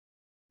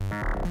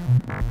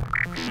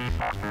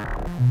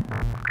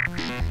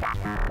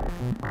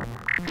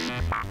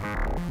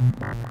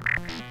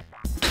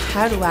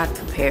How do I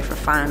prepare for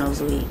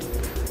finals week?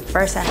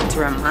 First, I have to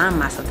remind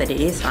myself that it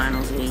is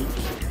finals week.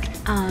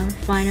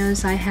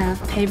 Finals, I have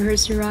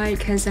papers to write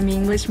because I'm an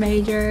English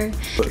major.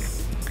 But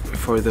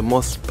for the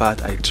most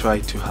part, I try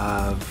to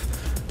have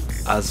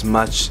as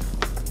much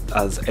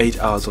as 8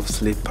 hours of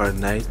sleep per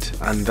night,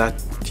 and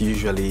that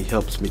usually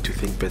helps me to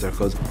think better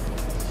because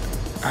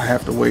I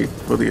have to wait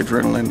for the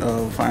adrenaline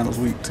of finals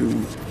week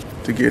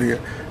to get here.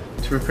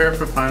 To prepare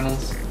for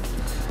finals,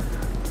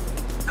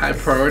 I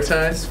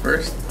prioritize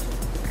first.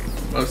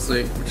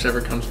 Mostly,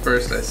 whichever comes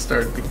first, I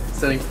start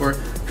setting for.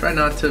 Try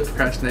not to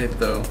procrastinate,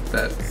 though.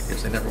 That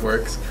usually never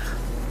works.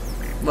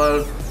 A lot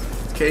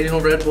of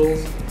occasional Red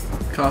Bulls,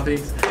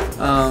 coffees.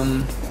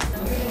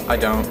 I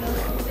don't.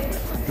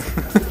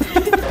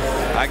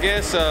 I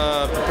guess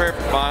prepare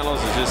for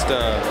finals is just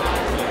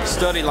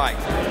study like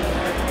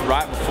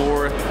right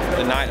before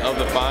the night of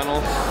the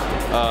final.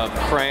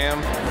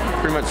 Cram,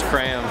 pretty much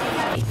cram.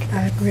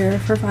 I prepare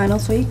for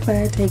finals week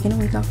by taking a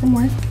week off from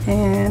work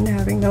and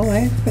having no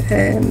life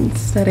and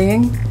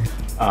studying.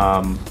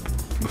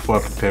 Before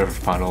I prepare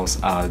for finals,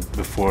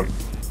 before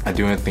I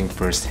do anything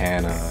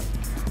firsthand,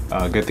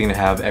 a good thing to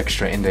have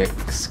extra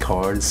index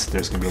cards.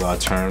 There's gonna be a lot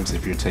of terms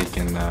if you're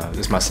taking, this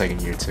is my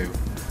second year too.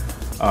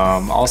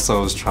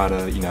 Also is try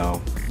to,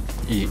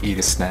 eat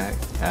a snack.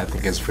 I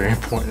think it's very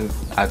important.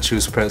 I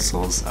choose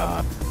pretzels,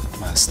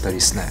 my study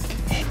snack.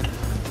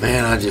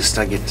 Man, I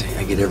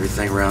get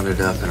everything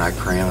rounded up and I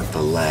cram at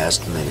the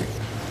last minute.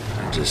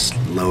 I just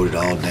load it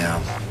all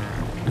down.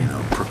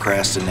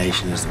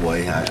 Procrastination is the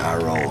way I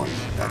roll, and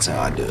that's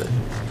how I do it.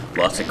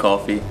 Lots of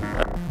coffee.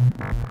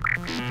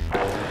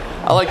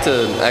 I like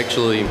to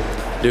actually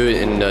do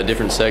it in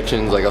different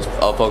sections. Like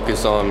I'll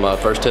focus on my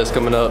first test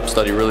coming up,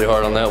 study really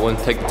hard on that one,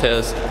 take the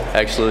test,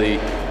 actually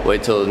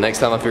wait till the next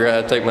time I figure out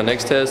how to take my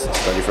next test,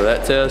 study for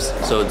that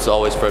test, so it's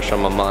always fresh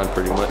on my mind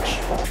pretty much.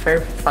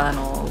 For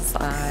finals,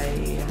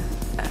 I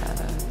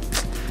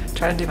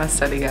try to do my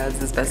study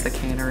guides as best I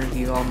can and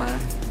review all my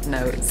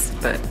notes,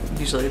 but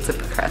usually it's a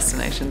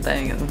procrastination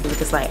thing, and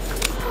it's like,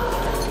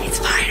 it's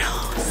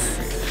finals.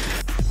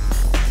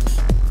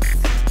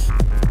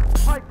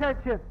 High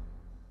tension.